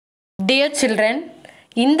Dear children,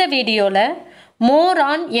 in the video more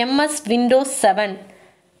on MS Windows 7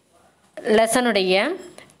 lesson உடைய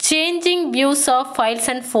changing views of files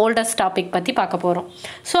and folders topic பத்தி பார்க்க போறோம்.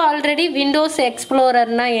 So already Windows Explorer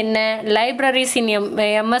னா என்ன, libraries in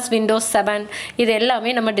MS Windows 7 இது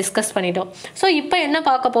எல்லாமே நம்ம டிஸ்கஸ் பண்ணிட்டோம். So இப்போ என்ன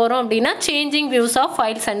பார்க்க போறோம் அப்படினா changing views of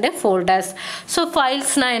files and folders. So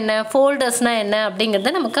files னா என்ன, folders னா என்ன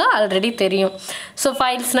அப்படிங்கிறது நமக்கு ஆல்ரெடி தெரியும். So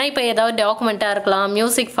files னா இப்போ ஏதாவது டாக்குமெண்டா இருக்கலாம்,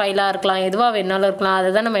 மியூசிக் ஃபைலா இருக்கலாம், எதுவா வேணாலும் இருக்கலாம்.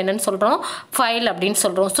 அதுதான் நம்ம என்னன்னு சொல்றோம், ஃபைல் அப்படினு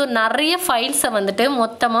சொல்றோம். So நிறைய ஃபைல்ஸை வந்துட்டு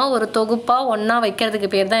மொத்தமா ஒரு தொகுப்பா ஒண்ணா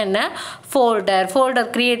வைக்கிறதுக்கு பேர் தான் என்ன, ஃபோல்டர்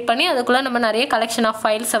கிரியேட் பண்ணி அதுக்குள்ள நம்ம நிறைய கலெக்ஷன் ஆஃப்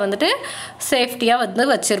ஃபைல்ஸை வந்துட்டு சேஃப்டியா வந்து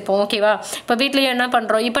வச்சிருப்போம். ஓகேவா? இப்போ வீட்லயே என்ன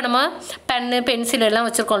பண்றோம், இப்போ நம்ம பென் பென்சில் எல்லாம்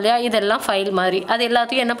வச்சிருக்கோம் இல்லையா, இதெல்லாம் ஃபைல் மாதிரி. அது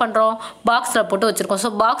எல்லாத்தையும் என்ன பண்றோம், பாக்ஸ்ல போட்டு வச்சிருக்கோம்.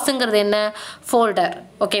 ஸோ பாக்ஸுங்கிறது என்ன, ஃபோல்டர்.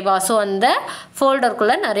 ஓகேவா? ஸோ அந்த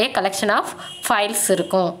ஃபோல்டருக்குள்ள நிறைய கலெக்ஷன் ஆஃப் ஃபைல்ஸ்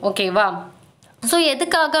இருக்கும். ஓகேவா? ஸோ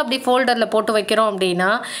எதுக்காக அப்படி ஃபோல்டரில் போட்டு வைக்கிறோம்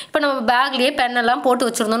அப்படின்னா, இப்போ நம்ம பேக்லேயே பென்னெல்லாம் போட்டு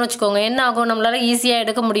வச்சுருந்தோம்னு வச்சுக்கோங்க, என்ன ஆகும், நம்மளால் ஈஸியாக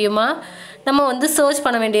எடுக்க முடியுமா, நம்ம வந்து சர்ச்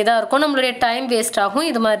பண்ண வேண்டியதாக இருக்கும், நம்மளுடைய டைம் வேஸ்ட் ஆகும்,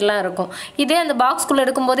 இது மாதிரிலாம் இருக்கும். இதே அந்த பாக்ஸ்குள்ளே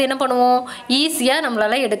எடுக்கும்போது என்ன பண்ணுவோம், ஈஸியாக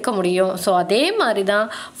நம்மளால் எடுக்க முடியும். ஸோ அதே மாதிரி தான்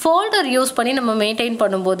ஃபோல்டர் யூஸ் பண்ணி நம்ம மெயின்டைன்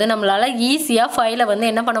பண்ணும்போது நம்மளால் ஈஸியாக ஃபைலை வந்து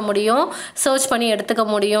என்ன பண்ண முடியும், சர்ச் பண்ணி எடுத்துக்க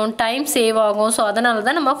முடியும், டைம் சேவ் ஆகும். ஸோ அதனால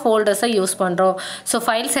தான் நம்ம ஃபோல்டர்ஸை யூஸ் பண்ணுறோம். ஸோ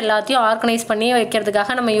ஃபைல்ஸ் எல்லாத்தையும் ஆர்கனைஸ் பண்ணி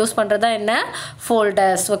வைக்கிறதுக்காக நம்ம யூஸ் பண்ணுறது தான் என்ன,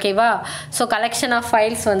 ஃபோல்டர்ஸ். ஓகேவா? ஸோ கலெக்ஷன் ஆஃப்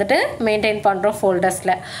ஃபைல்ஸ் வந்துட்டு மெயின்டைன் பண்ணுறோம்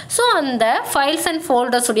ஃபோல்டர்ஸில். ஸோ அந்த ஃபைல்ஸ் அண்ட்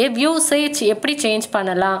ஃபோல்டர்ஸுடைய வியூஸை எப்படி சேஞ்ச்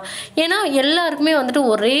பண்ணலாம், ஏன்னா எல்லாருக்குமே வந்துட்டு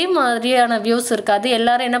ஒரே மாதிரியான வியூஸ் இருக்காது.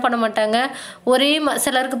 எல்லாரும் என்ன பண்ண மாட்டாங்க, ஒரே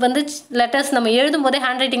சிலருக்கு வந்து லெட்டர்ஸ் நம்ம எழுதும் போதே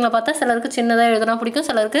ஹேண்ட் ரைட்டிங்கில் பார்த்தா சிலருக்கு சின்னதாக எழுதுனா பிடிக்கும்,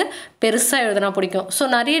 சிலருக்கு பெருசாக எழுதுனா பிடிக்கும். ஸோ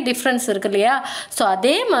நிறைய டிஃப்ரென்ஸ் இருக்கு இல்லையா? ஸோ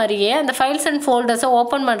அதே மாதிரியே அந்த ஃபைல்ஸ் அண்ட் ஃபோல்டர்ஸை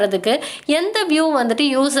ஓப்பன் பண்ணுறதுக்கு எந்த வியூ வந்துட்டு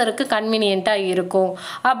யூசருக்கு கன்வீனியண்ட்டாக இருக்கும்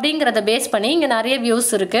அப்படிங்கிறத பேஸ் பண்ணி இங்கே நிறைய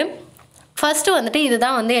வியூஸ் இருக்குது. ஃபஸ்ட்டு வந்துட்டு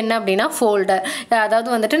இதுதான் வந்து என்ன அப்படின்னா ஃபோல்டர். அதாவது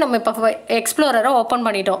வந்துட்டு நம்ம இப்போ எக்ஸ்ப்ளோரரை ஓப்பன்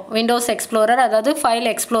பண்ணிட்டோம், விண்டோஸ் எக்ஸ்ப்ளோரர், அதாவது ஃபைல்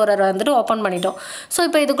எக்ஸ்ப்ளோரர் வந்துட்டு ஓப்பன் பண்ணிட்டோம். ஸோ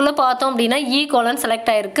இப்போ இதுக்குள்ளே பார்த்தோம் அப்படின்னா E: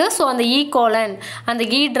 செலக்ட் ஆகிருக்கு. ஸோ அந்த E: அந்த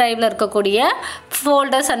டிரைவில் இருக்கக்கூடிய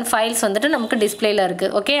ஃபோல்டர்ஸ் அண்ட் ஃபைல்ஸ் வந்துட்டு நமக்கு டிஸ்பிளேல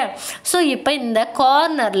இருக்குது. ஓகே? ஸோ இப்போ இந்த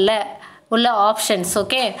கார்னரில் உள்ள ஆப்ஷன்ஸ்,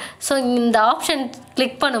 ஓகே, ஸோ இந்த ஆப்ஷன்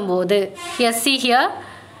கிளிக் பண்ணும்போது see here.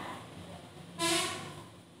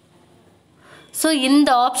 ஸோ இந்த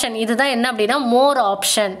ஆப்ஷன் இதுதான் என்ன அப்படின்னா மோர்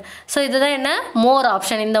ஆப்ஷன். ஸோ இதுதான் என்ன, மோர்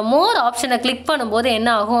ஆப்ஷன். இந்த மோர் ஆப்ஷனை கிளிக் பண்ணும்போது என்ன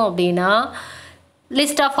ஆகும் அப்படின்னா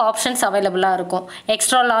லிஸ்ட் ஆஃப் ஆப்ஷன்ஸ் அவைலபிளாக இருக்கும்.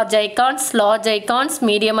 Extra large icons,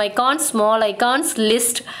 medium icons, small icons,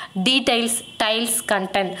 list, details, tiles,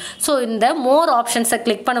 content. So இந்த மோர் ஆப்ஷன்ஸை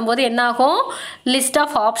கிளிக் பண்ணும்போது என்ன ஆகும், லிஸ்ட்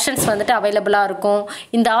ஆஃப் ஆப்ஷன்ஸ் வந்துட்டு அவைலபிளாக இருக்கும்.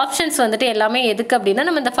 இந்த ஆப்ஷன்ஸ் வந்துட்டு எல்லாமே எதுக்கு அப்படின்னா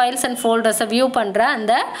நம்ம இந்த ஃபைல்ஸ் அண்ட் ஃபோல்டர்ஸை வியூ பண்ணுற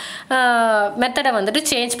அந்த மெத்தடை வந்துட்டு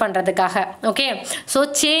சேஞ்ச் பண்ணுறதுக்காக. Okay? So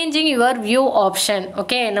changing your view option.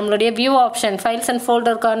 Okay? நம்மளுடைய view option, files and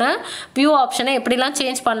ஃபோல்டருக்கான view ஆப்ஷனை எப்படிலாம்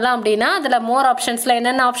சேஞ்ச் பண்ணலாம் அப்படின்னா அதில் மோர் ஆப்ஷன்ஸ்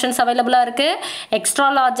என்னென்ன ஆப்ஷன்ஸ் அவைலபிளாக இருக்குது, extra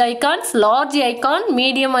large icons, large icon,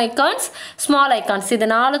 medium icons, small icons. இது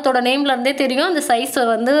நாலுத்தோட நேம்ல இருந்தே தெரியும் அந்த சைஸ்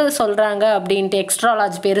வந்து சொல்கிறாங்க அப்படின்ட்டு. எக்ஸ்ட்ரா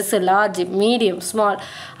லார்ஜ் பெருசு, லார்ஜ் மீடியம், ஸ்மால்.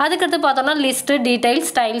 அதுக்கடுத்து பார்த்தோம்னா list,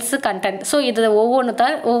 details, tiles, content. So இது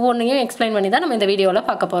ஒவ்வொன்றையும் எக்ஸ்பிளைன் பண்ணி தான் நம்ம இந்த வீடியோவில்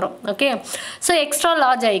பார்க்க போகிறோம். Okay? So extra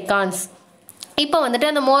large icons, இப்போ வந்துட்டு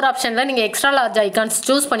அந்த மோர் ஆப்ஷனில் நீங்கள் எக்ஸ்ட்ரா லார்ஜ் ஐகான்ஸ்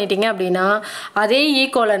சூஸ் பண்ணிட்டீங்க அப்படின்னா அதே E: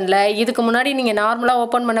 இதுக்கு முன்னாடி நீங்கள் நார்மலாக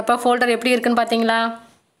ஓப்பன் பண்ணப்போ ஃபோல்டர் எப்படி இருக்குன்னு பார்த்தீங்களா,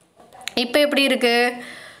 இப்போ எப்படி இருக்குது.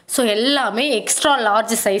 ஸோ எல்லாமே எக்ஸ்ட்ரா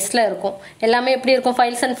லார்ஜ் சைஸில் இருக்கும். எல்லாமே எப்படி இருக்கும்,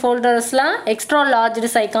 files and ஃபோல்டர்ஸ்லாம் extra large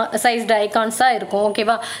sized ஐகான்ஸாக இருக்கும்.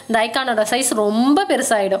 ஓகேவா? இந்த ஐகானோட சைஸ் ரொம்ப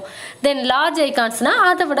பெருசாகிடும். தென் லார்ஜ் ஐகான்ஸ்னால்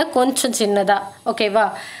அதை விட கொஞ்சம் சின்னதாக. ஓகேவா?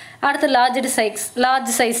 அடுத்து லார்ஜ்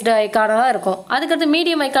சைஸ்டு ஐக்கானாக இருக்கும். அதுக்கடுத்து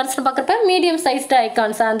மீடியம் ஐக்கான்ஸ்னு பார்க்குறப்ப மீடியம் சைஸ்டு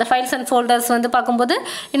ஐக்கான்ஸ், அந்த ஃபைல்ஸ் அண்ட் ஃபோல்டர்ஸ் வந்து பார்க்கும்போது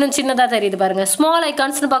இன்னும் சின்னதாக தெரியுது பாருங்கள். ஸ்மால்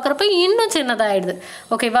ஐக்கான்ஸ்னு பார்க்குறப்ப இன்னும் சின்னதாகிடுது.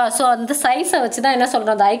 ஓகேவா? ஸோ அந்த சைஸை வச்சு தான் என்ன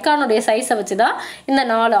சொல்கிறோம், அந்த ஐக்கானுடைய சைஸை வச்சு தான் இந்த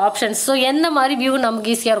 4 ஆப்ஷன்ஸ். ஸோ எந்த மாதிரி வியூ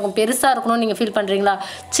நமக்கு ஈஸியாக இருக்கும், பெருசாக இருக்கணும்னு நீங்கள் ஃபீல் பண்ணுறீங்களா,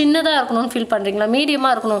 சின்னதாக இருக்கணும்னு ஃபீல் பண்ணுறீங்களா,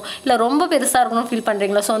 மீடியமாக இருக்கணும், இல்லை ரொம்ப பெருசாக இருக்கணும்னு ஃபீல்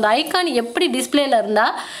பண்ணுறீங்களா. ஸோ அந்த ஐக்கான் எப்படி டிஸ்பிளேல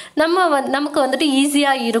இருந்தால் நமக்கு வந்துட்டு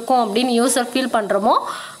ஈஸியாக இருக்கும் அப்படின்னு யூஸர் ஃபீல் பண்ணுறோமோ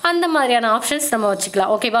அந்த மாதிரியான ஆப்ஷன்ஸ் நம்ம வச்சுக்கலாம்.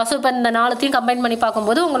 ஓகேவா? ஸோ இப்போ இந்த 4த்தையும் கம்பைன் பண்ணி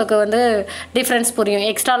பார்க்கும்போது உங்களுக்கு வந்து டிஃப்ரென்ஸ் புரியும்.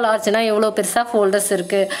 எக்ஸ்ட்ரா லார்ஜ்னா எவ்வளோ பெருசாக ஃபோல்டர்ஸ்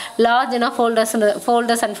இருக்குது, லார்ஜ்னா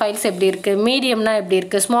ஃபோல்டர்ஸ் அண்ட் ஃபைல்ஸ் எப்படி இருக்குது, மீடியம்னா எப்படி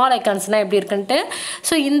இருக்குது, ஸ்மால் ஐகான்ஸ்னால் எப்படி இருக்குன்ட்டு.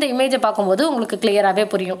 ஸோ இந்த இமேஜை பார்க்கும்போது உங்களுக்கு கிளியராகவே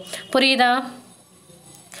புரியுதா?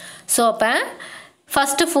 ஸோ அப்போ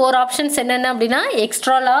ஃபஸ்ட்டு 4 ஆப்ஷன்ஸ் என்னென்ன அப்படின்னா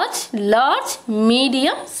extra large,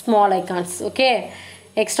 medium, small icons. Okay?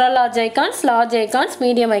 extra large icons,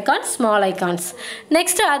 medium icons, small icons.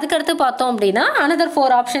 Next, அதுக்கடுத்து பார்த்தோம் அப்படின்னா another 4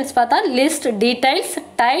 options பார்த்தா list, details,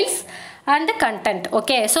 tiles and content.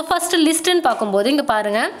 Okay, so first லிஸ்ட்டுன்னு பார்க்கும்போது இங்கே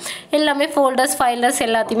பாருங்கள் எல்லாமே ஃபோல்டர்ஸ் ஃபைலர்ஸ்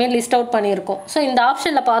எல்லாத்தையுமே லிஸ்ட் அவுட் பண்ணியிருக்கோம். ஸோ இந்த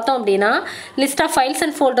ஆப்ஷனில் பார்த்தோம் அப்படின்னா list of files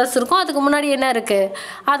and folders இருக்கும். அதுக்கு முன்னாடி என்ன இருக்குது,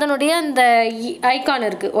 அதனுடைய அந்த ஐக்கான்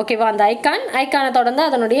இருக்குது. ஓகேவா, அந்த ஐக்கானை தொடர்ந்து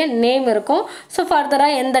அதனுடைய நேம் இருக்கும். ஸோ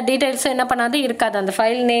ஃபர்தராக எந்த டீட்டெயில்ஸும் என்ன பண்ணாது இருக்காது. அந்த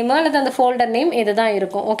ஃபைல் நேமு அல்லது அந்த ஃபோல்டர் நேம் இது தான்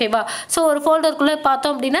இருக்கும். ஓகேவா, ஸோ ஒரு ஃபோல்டருக்குள்ளே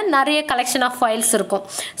பார்த்தோம் அப்படின்னா நிறைய கலெக்ஷன் ஆஃப் ஃபைல்ஸ் இருக்கும்.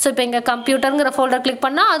 ஸோ இப்போ இங்கே கம்ப்யூட்டருங்கிற ஃபோல்டர் கிளிக்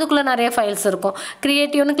பண்ணால் அதுக்குள்ளே நிறைய ஃபைல்ஸ் இருக்கும்.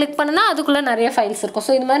 கிரியேட்டிவ்னு கிளிக் பண்ணால் அதுக்குள்ளே நிறைய ஃபைல்ஸ் இருக்கும்.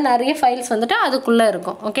 ஸோ இது மாதிரி நிறைய ஃபைல்ஸ் வந்துட்டு அதுக்குள்ளே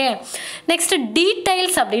இருக்கும். ஓகே, நெக்ஸ்ட்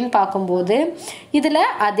டீடைல்ஸ் அப்படின்னு பார்க்கும்போது இதில்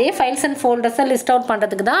அதே ஃபைல்ஸ் அண்ட் ஃபோல்டர்ஸை லிஸ்ட் அவுட்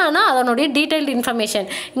பண்ணுறதுக்கு தான். ஆனால் அதனுடைய டீடைல்டு இன்ஃபர்மேஷன்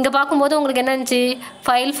இங்கே பார்க்கும்போது உங்களுக்கு என்ன இருந்துச்சு,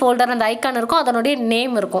 ஃபைல் ஃபோல்டர் அந்த ஐக்கான் இருக்கும், அதனுடைய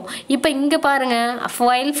நேம் இருக்கும். இப்போ இங்கே பாருங்கள்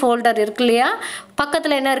ஃபைல் ஃபோல்டர் இருக்கு இல்லையா,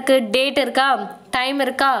 பக்கத்தில் என்ன இருக்குது, டேட் இருக்கா, டைம்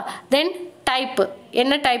இருக்கா, தென் டைப்பு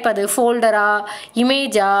என்ன டைப், அது ஃபோல்டரா,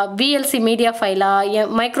 இமேஜா, VLC media ஃபைலா,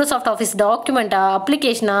 Microsoft office டாக்குமெண்ட்டா,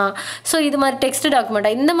 அப்ளிகேஷனா, so இது மாதிரி டெக்ஸ்ட்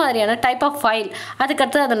டாக்குமெண்ட்டா, இந்த மாதிரியான டைப் ஆஃப் ஃபைல்,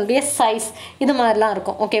 அதுக்கடுத்து அதனுடைய சைஸ், இது மாதிரிலாம்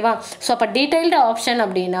இருக்கும். ஓகேவா, ஸோ அப்போ டீடைல்டு ஆப்ஷன்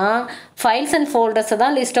அப்படின்னா ஃபைல்ஸ் அண்ட் ஃபோல்டர்ஸை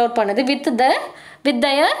தான் லிஸ்ட் அவுட் பண்ணுது வித்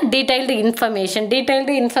தயர் டீடைல்டு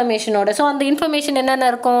இன்ஃபர்மேஷனோட. ஸோ அந்த இன்ஃபர்மேஷன் என்னென்ன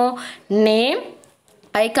இருக்கும், நேம்,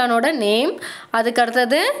 ஐக்கானோட நேம்,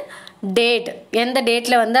 அதுக்கடுத்தது டேட், எந்த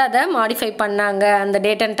டேட்டில் வந்து அதை மாடிஃபை பண்ணாங்க அந்த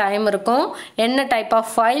டேட் அண்ட் டைம் இருக்கும், என்ன டைப் ஆஃப்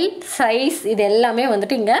ஃபைல், சைஸ், இது எல்லாமே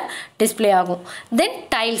வந்துட்டு இங்கே டிஸ்பிளே ஆகும். தென்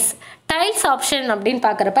டைல்ஸ் ஆப்ஷன் அப்படின்னு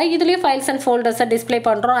பார்க்குறப்ப இதுலேயும் ஃபைல்ஸ் அண்ட் ஃபோல்டர்ஸை டிஸ்பிளே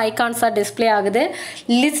பண்ணுறோம், ஐகான்ஸாக டிஸ்பிளே ஆகுது.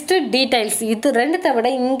 லிஸ்ட்டு டீடைல்ஸ் இது ரெண்டுத்தை விட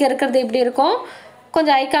இங்கே இருக்கிறது எப்படி இருக்கும்,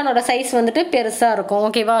 கொஞ்சம் ஐக்கானோட சைஸ் வந்துட்டு பெருசாக இருக்கும்.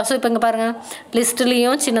 ஓகேவா, ஸோ இப்போ இங்கே பாருங்கள்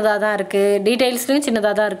லிஸ்ட்லேயும் சின்னதாக தான் இருக்குது, டீடைல்ஸ்லேயும்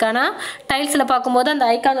சின்னதாக தான் இருக்குது. ஆனால் டைல்ஸில் பார்க்கும்போது அந்த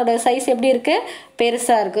ஐக்கானோட சைஸ் எப்படி இருக்குது,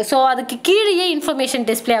 பெருசாக இருக்குது. ஸோ அதுக்கு கீழேயே இன்ஃபர்மேஷன்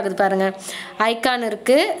டிஸ்பிளே ஆகுது பாருங்கள். ஐக்கான்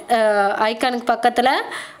இருக்குது, ஐக்கானுக்கு பக்கத்தில்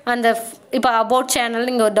அந்த இப்போ அபவுட் சேனல்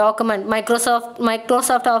இங்கே ஒரு document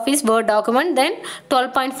Microsoft office word document, தென்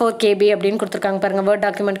 12.4 KB அப்படின்னு கொடுத்துருக்காங்க பாருங்கள் வேர்ட்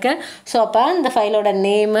டாக்குமெண்ட்க்கு. ஸோ அப்போ இந்த ஃபைலோட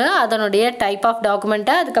நேமு, அதனுடைய டைப் ஆஃப்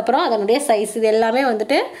டாக்குமெண்ட்டு, அதுக்கப்புறம் அதனுடைய சைஸ், இது எல்லாமே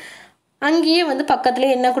வந்துட்டு அங்கேயே வந்து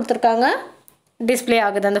பக்கத்துலேயே என்ன கொடுத்துருக்காங்க டிஸ்பிளே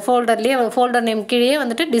ஆகுது. அந்த ஃபோல்டர் நேம் கீழே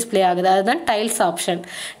வந்துட்டு டிஸ்பிளே ஆகுது. அதுதான் டைல்ஸ் ஆப்ஷன்.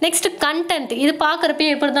 நெக்ஸ்ட் கண்டென்ட், இது பார்க்குறப்ப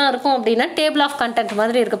எப்படி தான் இருக்கும் அப்படின்னா டேபிள் ஆஃப் கண்டென்ட்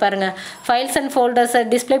மாதிரி இருக்குது பாருங்கள். ஃபைல்ஸ் அண்ட் ஃபோல்டர்ஸை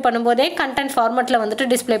டிஸ்பிளே பண்ணும்போதே கண்டென்ட் ஃபார்மேட்டில்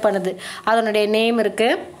வந்துட்டு டிஸ்பிளே பண்ணுது. அதனுடைய நேம்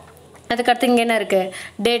இருக்குது, அதுக்கடுத்து இங்கே என்ன இருக்குது,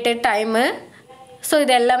 டேட்டு, டைமு, ஸோ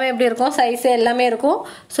இது எல்லாமே எப்படி இருக்கும், சைஸு எல்லாமே இருக்கும்.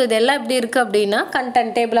 ஸோ இதெல்லாம் எப்படி இருக்குது அப்படின்னா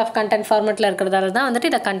கண்டென்ட், டேபிள் ஆஃப் கண்டென்ட் ஃபார்மேட்டில் இருக்கிறதால தான் வந்துட்டு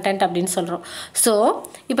இதை கண்டென்ட் அப்படின்னு சொல்கிறோம். ஸோ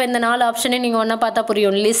இப்போ இந்த 4 ஆப்ஷனே நீங்கள் ஒன்றா பார்த்தா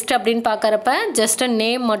புரியும். லிஸ்ட் அப்படின்னு பார்க்குறப்ப ஜஸ்ட்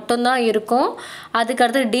நேம் மட்டும்தான் இருக்கும்.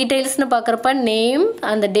 அதுக்கடுத்து டீட்டெயில்ஸ்னு பார்க்குறப்ப நேம்,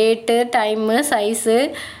 அந்த டேட்டு, டைமு, சைஸு,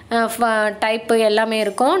 டைப்பு எல்லாமே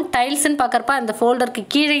இருக்கும். டைல்ஸ்ன்னு பார்க்குறப்ப அந்த ஃபோல்டருக்கு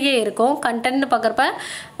கீழேயே இருக்கும். கண்டென்ட்னு பார்க்குறப்ப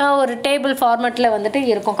ஒரு டேபிள் ஃபார்மேட்டில் வந்துட்டு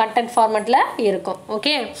இருக்கும், கண்டென்ட் ஃபார்மேட்டில் இருக்கும்.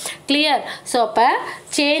 Okay, clear. ஸோ அப்போ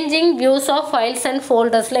changing views of files and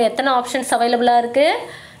ஃபோல்டர்ஸில் எத்தனை ஆப்ஷன்ஸ் அவைலபிளாக இருக்குது,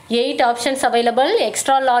 8 options available.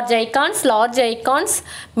 Extra large icons,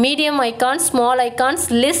 medium icons, small icons,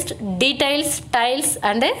 list, details, tiles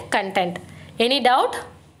and content. Any doubt?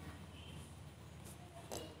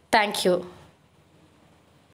 Thank you.